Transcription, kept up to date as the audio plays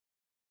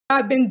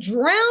I've been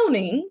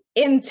drowning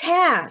in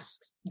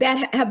tasks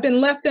that have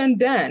been left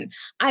undone.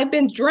 I've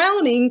been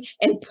drowning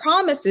in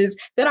promises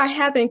that I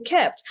haven't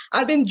kept.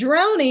 I've been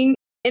drowning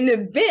in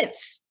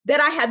events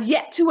that I have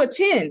yet to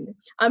attend.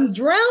 I'm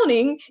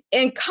drowning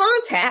in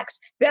contacts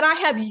that I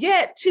have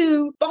yet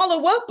to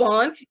follow up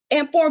on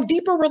and form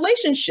deeper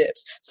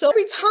relationships. So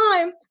every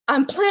time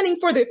I'm planning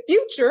for the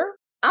future,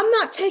 I'm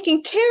not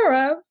taking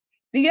care of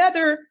the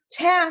other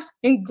tasks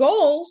and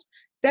goals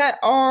that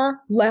are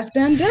left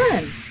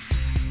undone.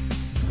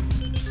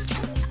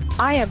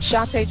 I am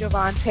Shante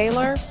Jovan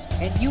Taylor,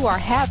 and you are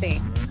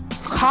having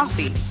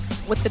Coffee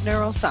with the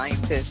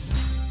Neuroscientist.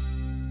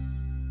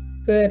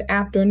 Good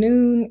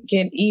afternoon,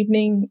 good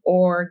evening,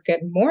 or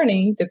good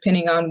morning,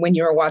 depending on when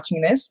you're watching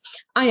this.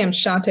 I am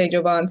Shante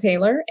Jovan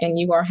Taylor, and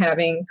you are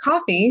having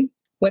Coffee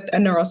with a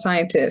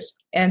Neuroscientist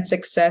and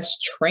Success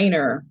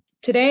Trainer.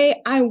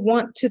 Today, I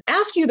want to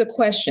ask you the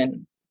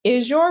question,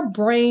 is your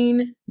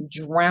brain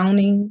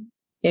drowning?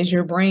 Is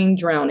your brain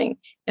drowning?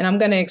 And I'm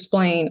going to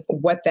explain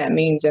what that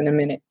means in a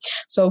minute.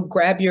 So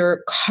grab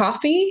your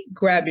coffee,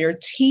 grab your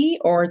tea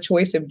or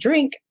choice of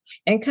drink,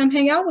 and come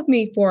hang out with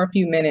me for a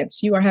few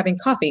minutes. You are having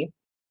Coffee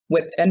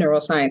with a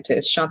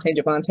Neuroscientist, Shante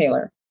Jovan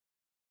Taylor.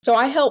 So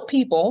I help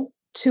people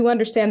to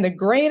understand the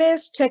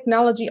greatest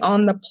technology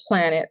on the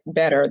planet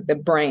better, the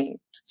brain,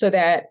 so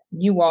that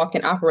you all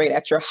can operate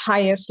at your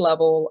highest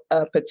level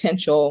of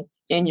potential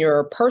in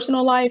your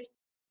personal life,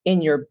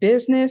 in your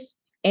business,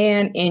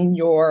 and in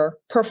your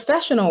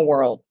professional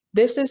world.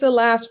 This is the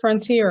last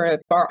frontier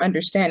of our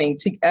understanding,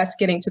 to us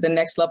getting to the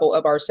next level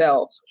of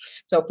ourselves.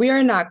 So if we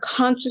are not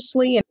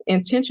consciously and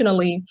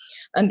intentionally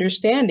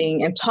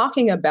understanding and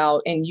talking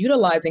about and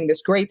utilizing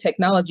this great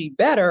technology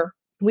better,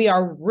 we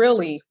are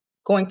really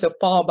going to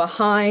fall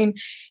behind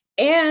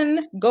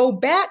and go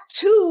back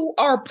to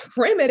our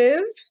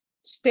primitive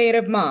state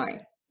of mind.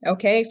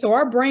 Okay, so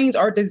our brains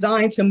are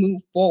designed to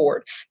move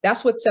forward.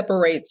 That's what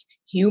separates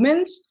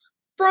humans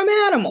from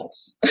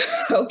animals.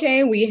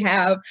 Okay, we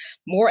have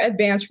more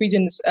advanced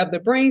regions of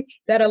the brain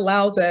that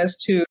allows us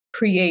to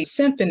create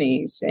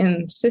symphonies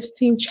and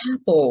Sistine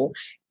Chapel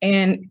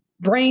and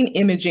brain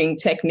imaging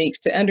techniques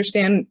to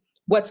understand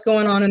what's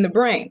going on in the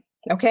brain.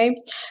 Okay,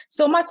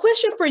 so my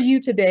question for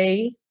you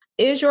today,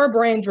 is your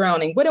brain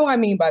drowning? What do I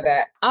mean by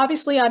that?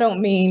 Obviously, I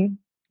don't mean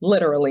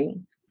literally.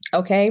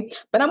 Okay,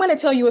 but I'm going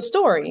to tell you a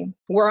story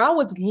where I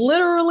was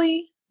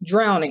literally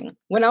drowning.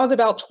 When I was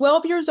about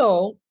 12 years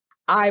old,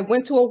 I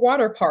went to a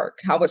water park.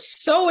 I was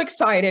so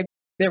excited.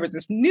 There was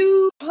this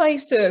new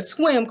place to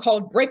swim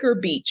called Breaker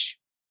Beach.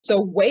 So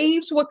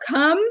waves would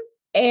come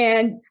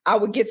and I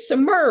would get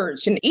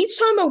submerged. And each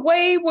time a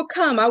wave would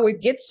come, I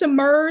would get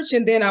submerged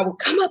and then I would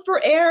come up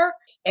for air.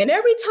 And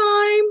every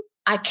time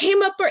I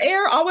came up for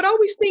air, I would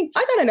always think,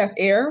 I got enough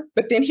air.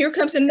 But then here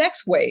comes the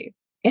next wave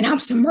and I'm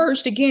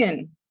submerged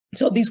again.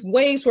 So these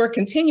waves were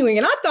continuing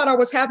and I thought I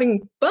was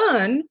having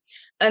fun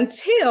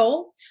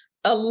until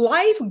a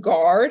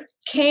lifeguard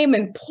came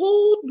and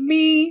pulled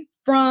me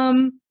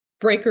from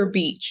Breaker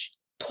Beach,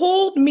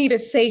 pulled me to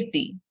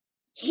safety.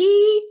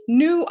 He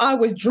knew I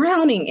was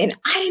drowning and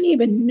I didn't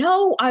even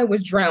know I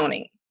was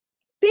drowning.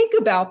 Think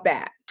about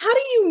that. How do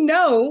you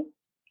know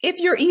if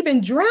you're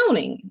even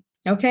drowning?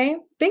 Okay,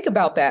 think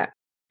about that.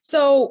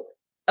 So,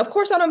 of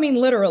course, I don't mean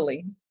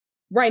literally.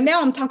 Right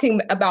now, I'm talking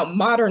about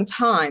modern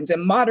times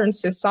and modern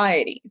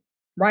society,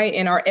 right?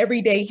 In our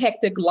everyday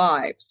hectic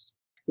lives.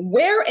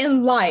 Where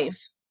in life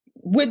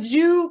would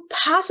you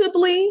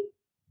possibly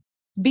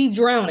be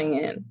drowning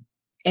in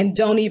and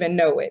don't even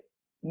know it?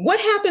 What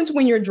happens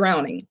when you're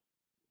drowning?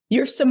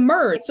 You're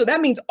submerged. So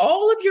that means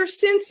all of your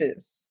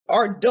senses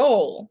are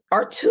dull,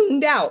 are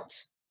tuned out.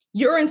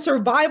 You're in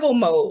survival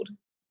mode.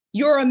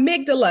 Your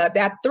amygdala,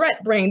 that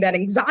threat brain, that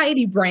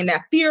anxiety brain,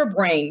 that fear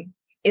brain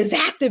is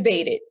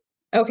activated.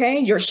 Okay,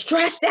 you're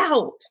stressed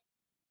out.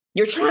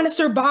 You're trying to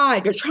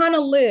survive. You're trying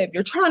to live.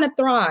 You're trying to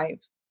thrive.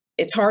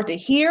 It's hard to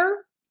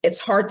hear. It's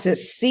hard to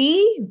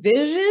see,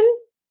 vision.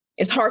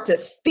 It's hard to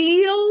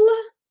feel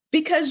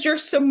because you're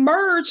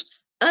submerged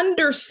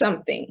under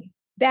something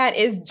that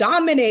is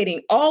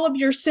dominating all of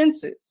your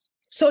senses.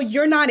 So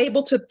you're not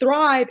able to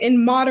thrive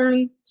in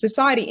modern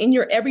society, in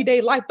your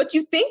everyday life, but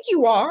you think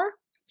you are.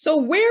 So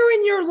where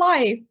in your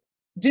life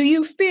do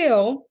you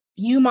feel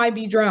you might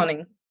be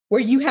drowning,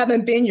 where you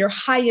haven't been your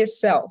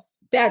highest self,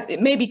 that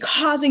it may be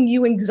causing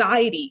you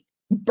anxiety,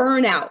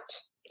 burnout,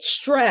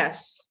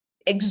 stress,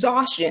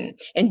 exhaustion,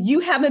 and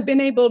you haven't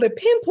been able to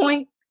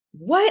pinpoint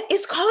what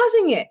is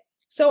causing it?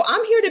 So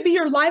I'm here to be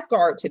your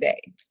lifeguard today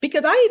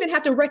because I even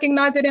had to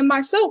recognize it in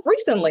myself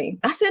recently.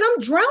 I said, I'm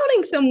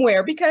drowning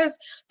somewhere because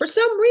for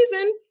some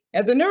reason,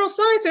 as a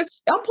neuroscientist,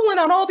 I'm pulling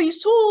out all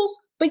these tools,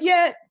 but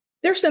yet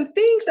there's some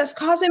things that's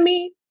causing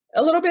me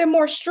a little bit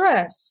more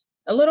stress,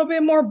 a little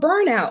bit more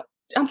burnout.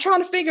 I'm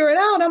trying to figure it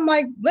out. I'm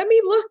like, let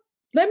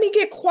me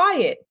get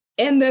quiet.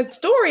 And the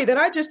story that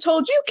I just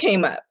told you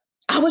came up.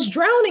 I was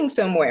drowning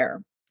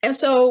somewhere. And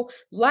so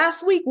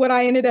last week, what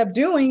I ended up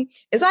doing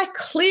is I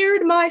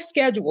cleared my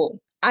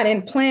schedule. I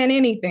didn't plan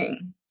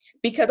anything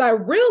because I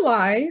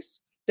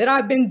realized that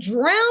I've been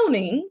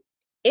drowning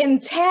in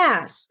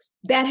tasks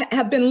that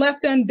have been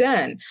left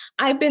undone.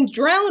 I've been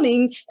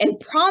drowning in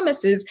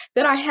promises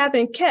that I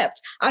haven't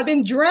kept. I've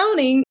been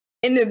drowning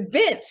in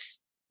events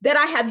that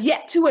I have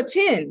yet to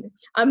attend.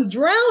 I'm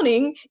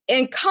drowning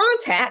in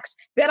contacts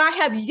that I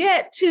have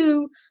yet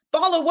to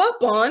follow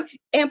up on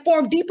and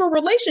form deeper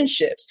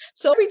relationships.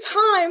 So every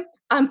time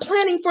I'm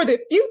planning for the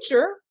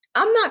future,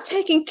 I'm not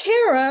taking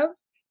care of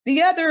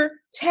the other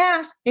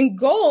tasks and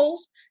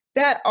goals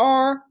that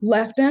are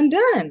left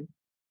undone.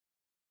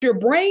 Your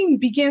brain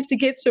begins to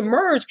get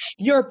submerged.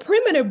 Your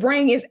primitive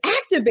brain is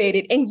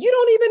activated and you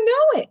don't even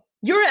know it.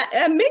 Your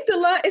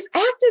amygdala is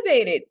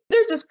activated.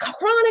 There's this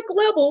chronic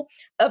level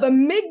of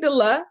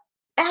amygdala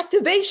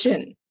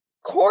activation,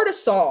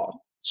 cortisol,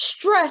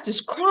 stress,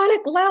 this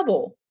chronic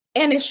level,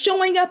 and it's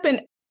showing up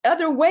in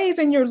other ways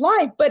in your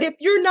life. But if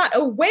you're not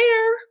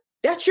aware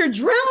that you're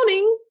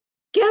drowning,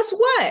 guess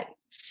what?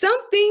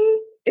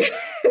 Something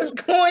is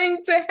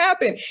going to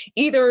happen.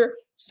 Either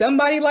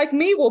somebody like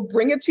me will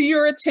bring it to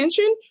your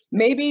attention,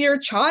 maybe your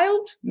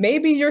child,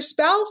 maybe your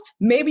spouse,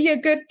 maybe a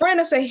good friend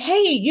will say,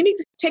 hey, you need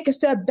to take a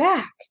step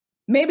back.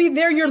 Maybe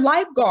they're your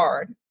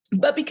lifeguard,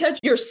 but because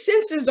your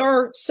senses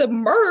are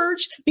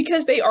submerged,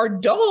 because they are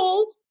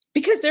dull,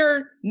 because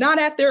they're not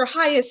at their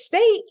highest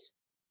state,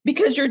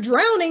 because you're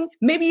drowning,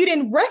 maybe you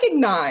didn't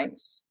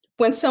recognize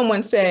when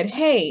someone said,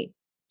 hey,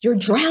 you're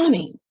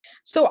drowning.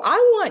 So I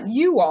want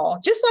you all,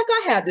 just like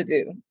I had to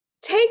do,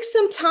 take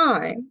some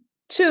time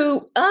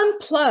to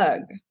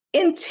unplug,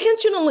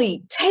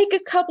 intentionally take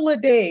a couple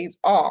of days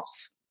off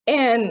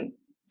and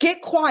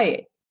get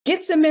quiet,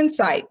 get some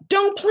insight.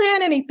 Don't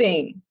plan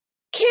anything.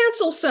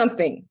 Cancel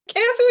something.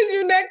 Cancel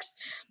your next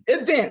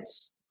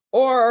events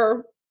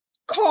or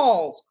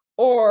calls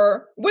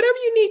or whatever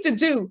you need to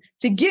do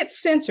to get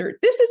centered.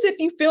 This is if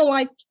you feel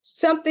like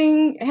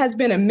something has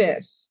been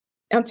amiss.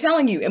 I'm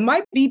telling you, it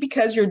might be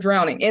because you're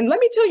drowning. And let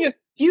me tell you a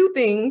few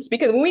things,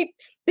 because when we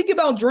think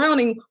about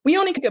drowning, we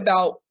only think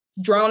about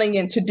drowning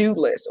in to-do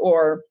lists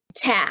or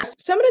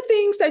tasks. Some of the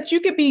things that you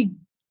could be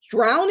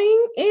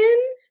drowning in,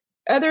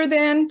 other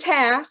than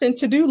tasks and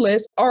to-do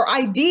lists, are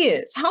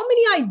ideas. How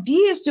many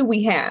ideas do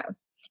we have?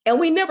 And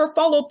we never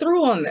follow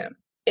through on them.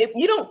 If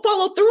you don't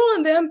follow through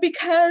on them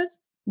because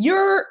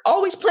you're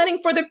always planning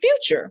for the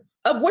future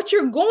of what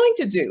you're going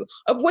to do,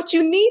 of what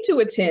you need to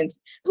attend,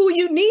 who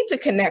you need to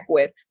connect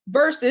with,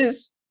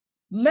 versus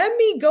let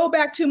me go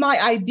back to my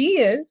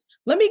ideas.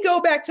 Let me go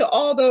back to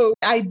all those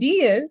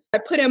ideas I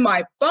put in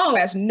my phone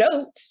as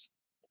notes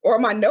or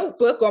my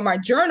notebook or my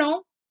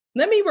journal.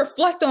 Let me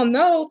reflect on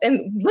those and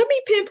let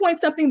me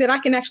pinpoint something that I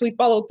can actually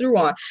follow through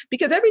on.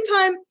 Because every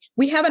time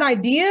we have an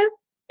idea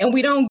and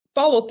we don't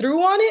follow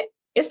through on it,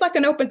 it's like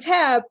an open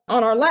tab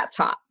on our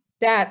laptop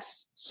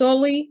that's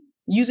slowly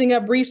using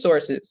up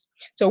resources.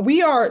 So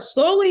we are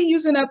slowly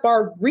using up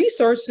our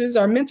resources,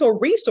 our mental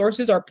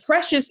resources, our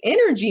precious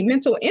energy,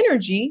 mental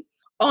energy,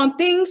 on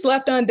things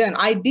left undone,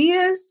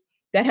 ideas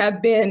that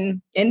have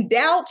been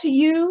endowed to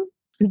you,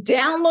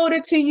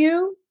 downloaded to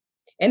you,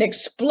 an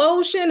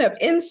explosion of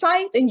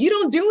insights, and you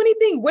don't do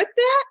anything with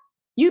that.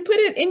 You put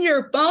it in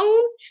your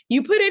phone,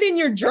 you put it in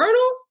your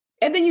journal,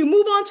 and then you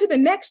move on to the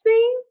next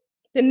thing,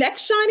 the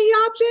next shiny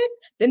object,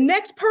 the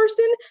next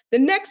person, the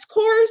next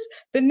course,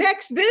 the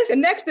next this, the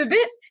next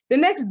event, the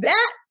next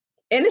that.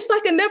 And it's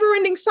like a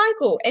never-ending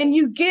cycle. And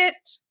you get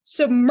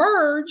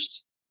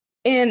submerged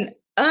in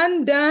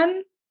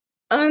undone,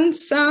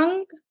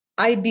 unsung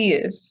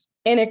ideas,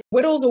 and it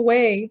whittles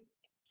away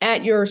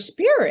at your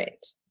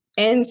spirit.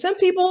 And some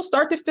people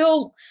start to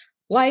feel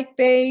like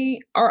they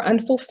are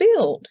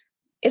unfulfilled.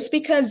 It's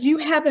because you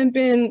haven't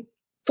been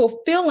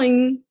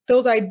fulfilling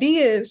those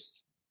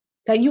ideas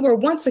that you were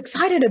once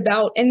excited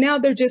about, and now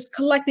they're just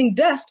collecting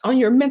dust on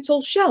your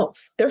mental shelf.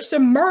 They're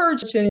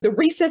submerged in the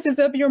recesses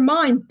of your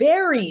mind,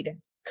 buried,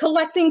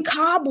 collecting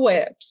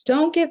cobwebs.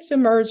 Don't get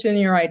submerged in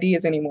your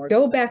ideas anymore.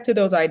 Go back to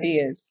those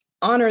ideas.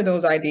 Honor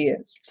those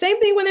ideas. Same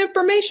thing with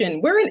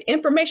information. We're in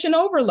information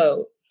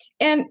overload.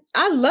 And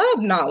I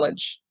love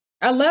knowledge.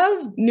 I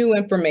love new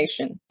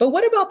information. But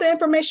what about the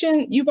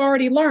information you've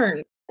already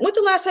learned? When's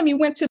the last time you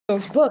went to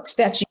those books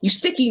that you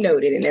sticky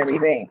noted and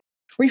everything?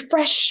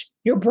 Refresh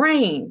your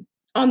brain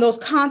on those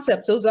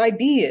concepts, those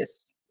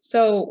ideas.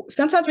 So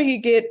sometimes we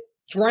can get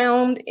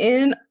drowned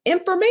in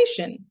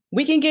information.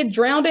 We can get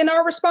drowned in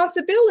our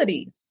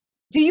responsibilities.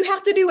 Do you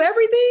have to do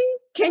everything?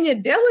 Can you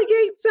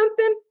delegate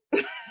something?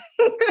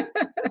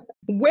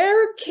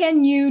 Where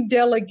can you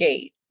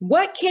delegate?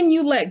 What can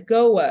you let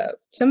go of?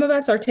 Some of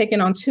us are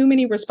taking on too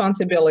many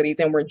responsibilities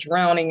and we're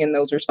drowning in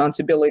those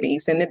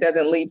responsibilities, and it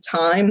doesn't leave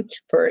time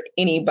for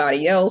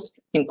anybody else,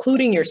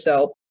 including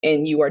yourself,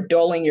 and you are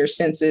dulling your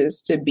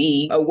senses to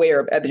be aware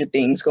of other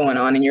things going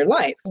on in your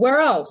life. Where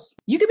else?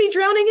 You could be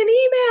drowning in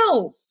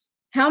emails.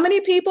 How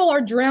many people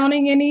are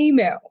drowning in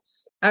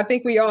emails? I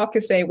think we all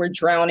could say we're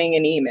drowning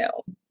in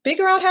emails.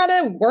 Figure out how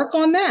to work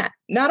on that.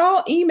 Not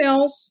all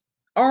emails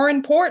are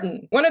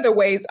important. One of the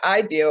ways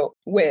I deal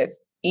with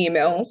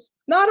emails,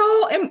 not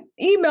all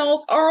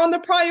emails are on the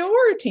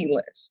priority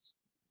list.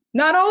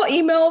 Not all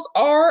emails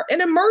are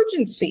an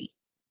emergency.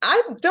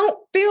 I don't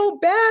feel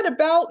bad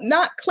about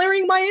not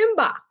clearing my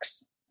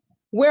inbox.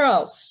 Where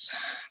else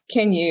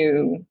can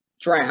you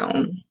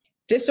drown?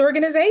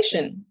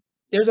 Disorganization.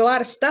 There's a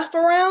lot of stuff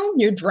around.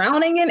 You're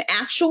drowning in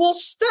actual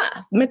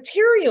stuff,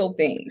 material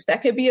things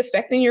that could be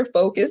affecting your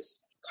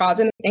focus,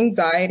 causing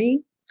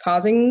anxiety,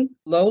 causing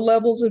low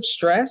levels of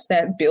stress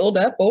that build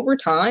up over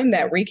time,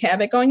 that wreak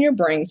havoc on your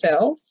brain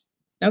cells.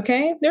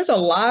 Okay, there's a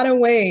lot of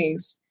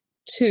ways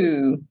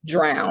to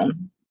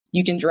drown.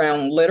 You can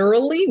drown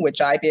literally,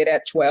 which I did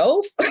at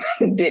 12,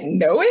 didn't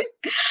know it,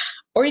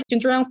 or you can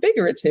drown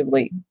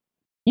figuratively.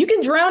 You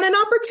can drown in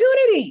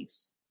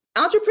opportunities.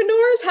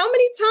 Entrepreneurs, how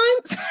many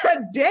times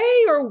a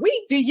day or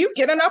week do you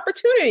get an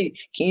opportunity?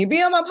 Can you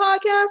be on my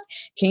podcast?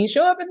 Can you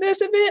show up at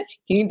this event?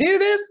 Can you do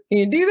this? Can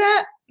you do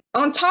that?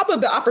 On top of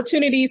the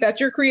opportunities that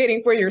you're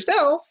creating for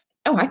yourself,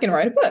 oh, I can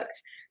write a book.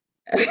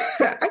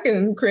 I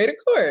can create a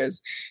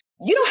course.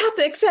 You don't have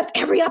to accept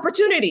every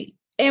opportunity.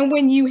 And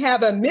when you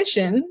have a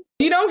mission,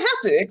 you don't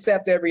have to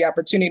accept every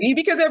opportunity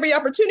because every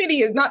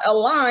opportunity is not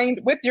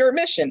aligned with your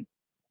mission.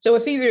 So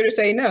it's easier to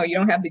say no. You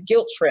don't have the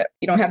guilt trip.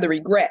 You don't have the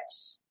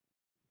regrets.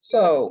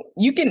 So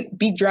you can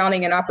be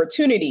drowning in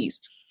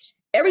opportunities.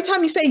 Every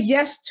time you say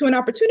yes to an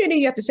opportunity,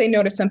 you have to say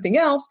no to something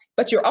else,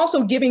 but you're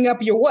also giving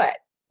up your what?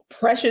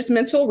 Precious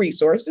mental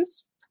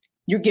resources.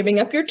 You're giving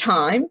up your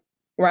time,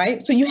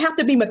 right? So you have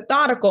to be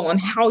methodical on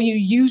how you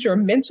use your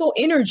mental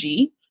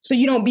energy so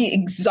you don't be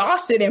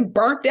exhausted and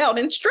burnt out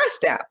and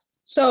stressed out.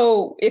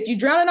 So if you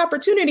drown in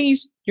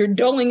opportunities, you're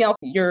doling out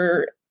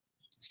your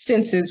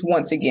senses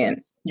once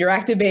again. You're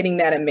activating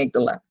that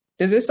amygdala.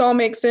 Does this all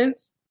make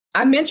sense?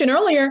 I mentioned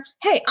earlier,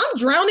 hey, I'm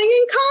drowning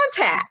in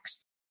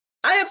contacts.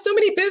 I have so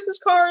many business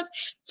cards,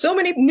 so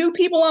many new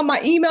people on my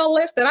email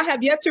list that I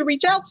have yet to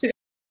reach out to.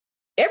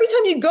 Every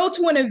time you go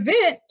to an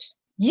event,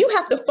 you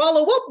have to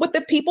follow up with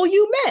the people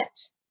you met.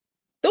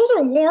 Those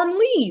are warm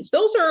leads.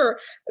 Those are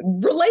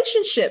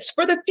relationships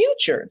for the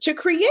future to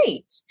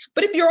create.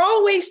 But if you're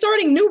always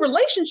starting new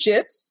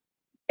relationships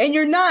and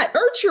you're not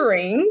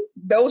nurturing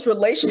those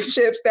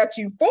relationships that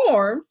you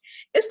formed,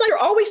 it's like you're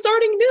always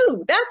starting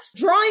new. That's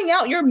drying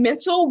out your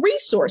mental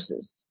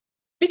resources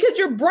because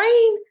your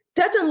brain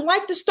doesn't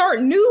like to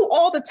start new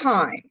all the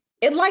time.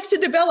 It likes to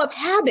develop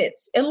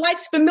habits. It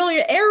likes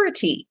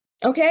familiarity.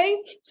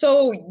 Okay.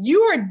 So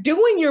you are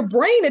doing your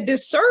brain a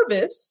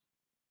disservice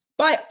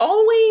by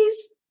always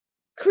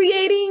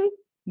creating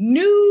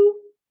new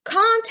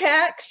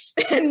contacts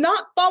and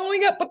not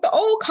following up with the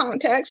old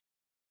contacts.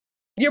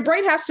 Your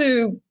brain has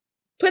to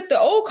put the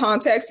old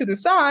contacts to the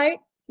side,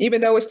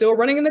 even though it's still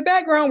running in the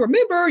background.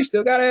 Remember, you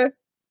still got to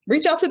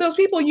reach out to those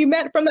people you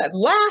met from that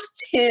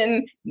last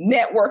 10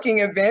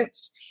 networking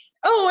events.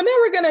 Oh, and then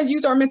we're going to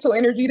use our mental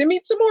energy to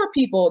meet some more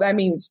people. That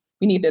means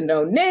we need to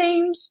know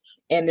names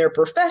and their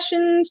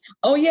professions.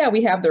 Oh, yeah,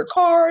 we have their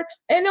card.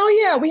 And oh,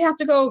 yeah, we have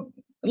to go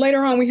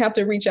later on. We have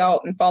to reach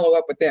out and follow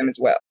up with them as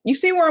well. You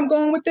see where I'm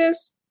going with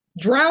this?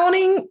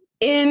 Drowning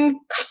in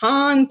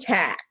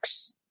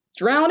contacts,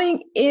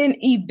 drowning in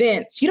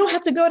events. You don't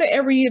have to go to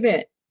every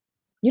event.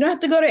 You don't have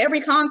to go to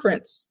every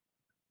conference.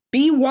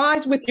 Be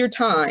wise with your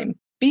time.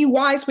 Be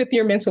wise with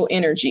your mental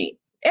energy.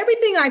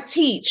 Everything I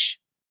teach,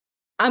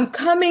 I'm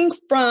coming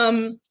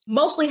from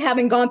mostly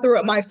having gone through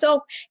it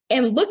myself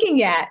and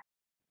looking at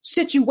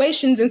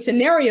situations and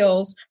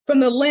scenarios from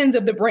the lens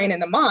of the brain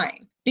and the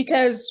mind,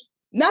 because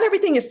not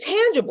everything is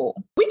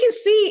tangible. We can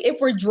see if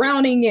we're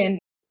drowning in,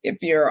 if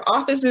your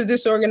office is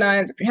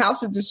disorganized, if your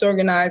house is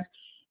disorganized,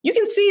 you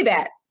can see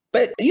that,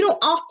 but you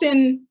don't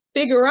often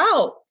figure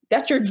out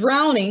that you're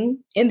drowning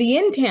in the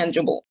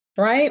intangible,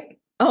 right?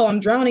 Oh, I'm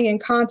drowning in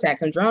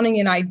contacts. I'm drowning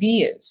in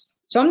ideas.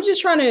 So I'm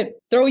just trying to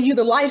throw you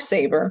the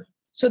lifesaver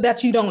so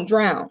that you don't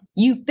drown.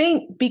 You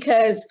think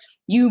because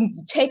you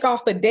take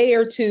off a day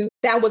or two,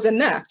 that was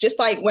enough. Just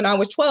like when I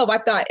was 12, I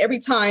thought every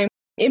time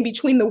in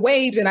between the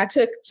waves and I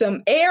took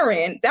some air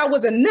in, that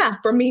was enough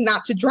for me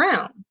not to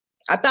drown.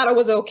 I thought it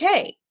was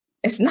okay.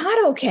 It's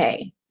not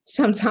okay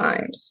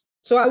sometimes.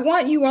 So I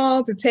want you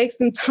all to take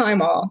some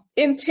time off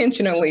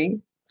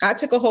intentionally. I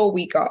took a whole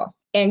week off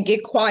and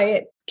get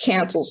quiet,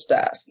 cancel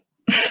stuff.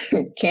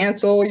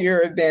 Cancel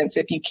your events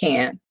if you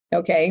can.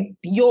 Okay.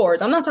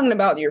 Yours. I'm not talking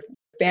about your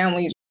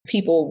family's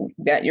people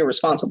that you're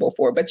responsible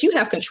for, but you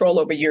have control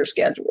over your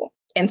schedule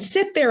and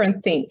sit there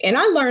and think. And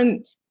I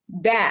learned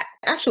that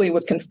actually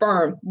was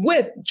confirmed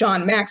with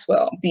John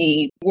Maxwell,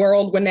 the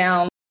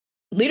world-renowned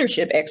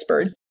leadership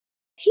expert.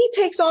 He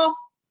takes off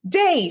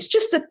days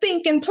just to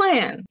think and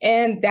plan.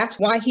 And that's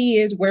why he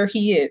is where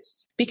he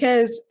is,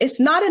 because it's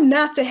not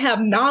enough to have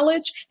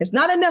knowledge. It's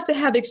not enough to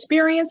have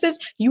experiences.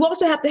 You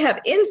also have to have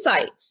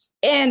insights.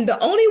 And the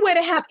only way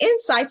to have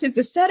insights is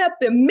to set up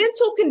the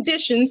mental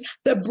conditions,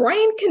 the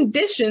brain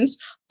conditions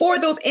for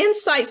those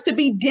insights to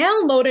be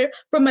downloaded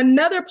from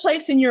another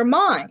place in your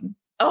mind.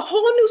 A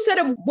whole new set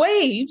of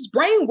waves,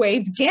 brain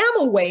waves,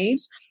 gamma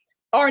waves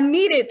are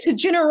needed to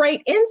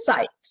generate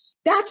insights.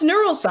 That's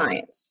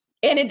neuroscience.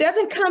 And it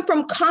doesn't come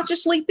from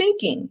consciously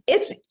thinking.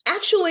 It's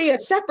actually a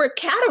separate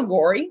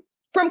category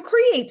from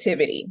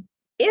creativity.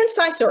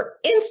 insights are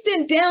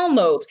instant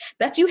downloads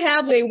that you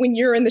have when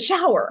you're in the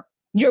shower.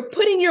 You're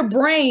putting your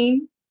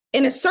brain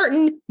in a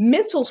certain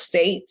mental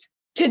state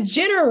to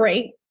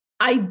generate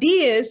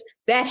ideas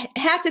that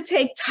have to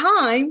take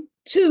time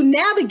to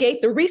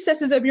navigate the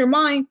recesses of your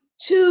mind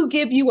to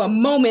give you a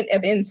moment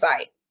of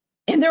insight.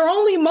 And they're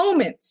only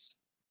moments.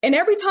 And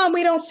every time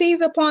we don't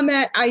seize upon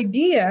that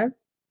idea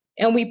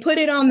and we put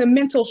it on the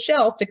mental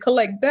shelf to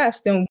collect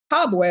dust and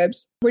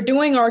cobwebs, we're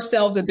doing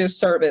ourselves a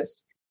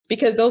disservice,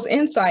 because those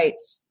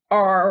insights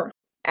are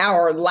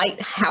our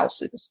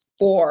lighthouses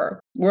for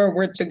where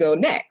we're to go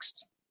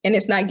next. And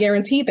it's not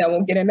guaranteed that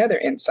we'll get another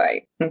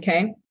insight.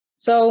 Okay.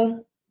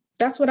 So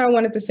that's what I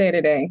wanted to say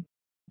today.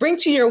 Bring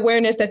to your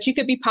awareness that you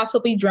could be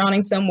possibly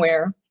drowning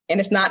somewhere and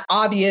it's not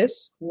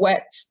obvious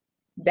what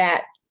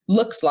that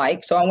looks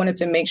like. So I wanted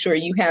to make sure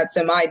you had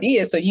some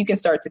ideas so you can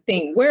start to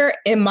think, where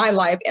in my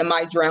life am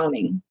I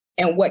drowning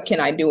and what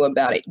can I do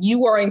about it?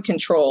 You are in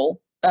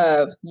control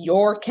of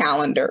your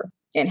calendar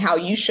and how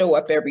you show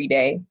up every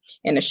day,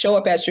 and to show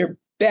up as your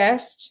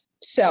best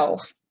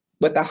self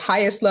with the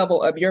highest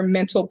level of your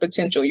mental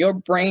potential, your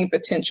brain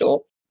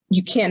potential.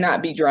 You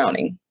cannot be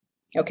drowning.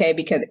 Okay,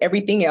 because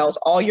everything else,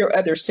 all your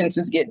other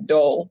senses get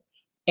dull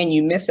and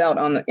you miss out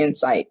on the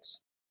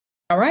insights.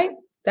 All right,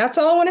 that's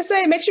all I want to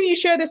say. Make sure you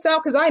share this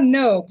out because I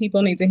know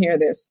people need to hear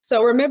this.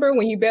 So remember,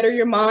 when you better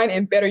your mind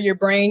and better your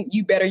brain,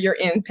 you better your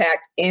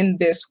impact in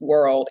this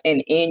world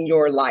and in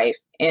your life,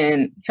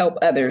 and help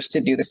others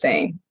to do the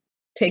same.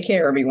 Take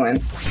care,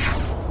 everyone.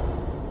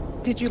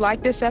 Did you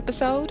like this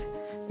episode?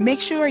 Make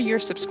sure you're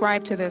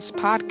subscribed to this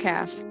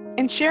podcast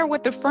and share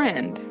with a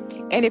friend.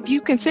 And if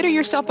you consider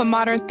yourself a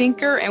modern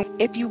thinker, and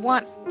if you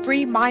want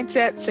free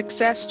mindset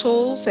success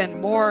tools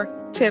and more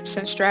tips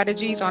and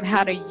strategies on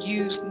how to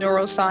use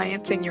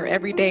neuroscience in your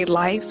everyday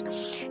life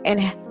and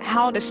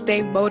how to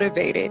stay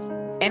motivated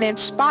and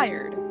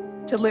inspired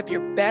to live your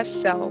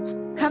best self,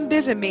 come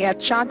visit me at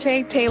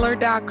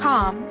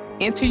ShantaeTaylor.com,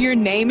 enter your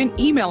name and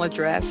email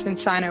address, and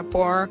sign up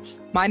for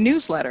my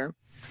newsletter.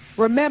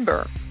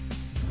 Remember,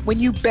 when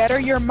you better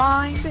your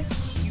mind,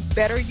 you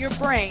better your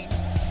brain,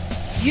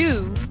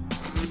 you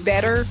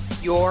better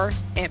your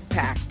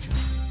impact.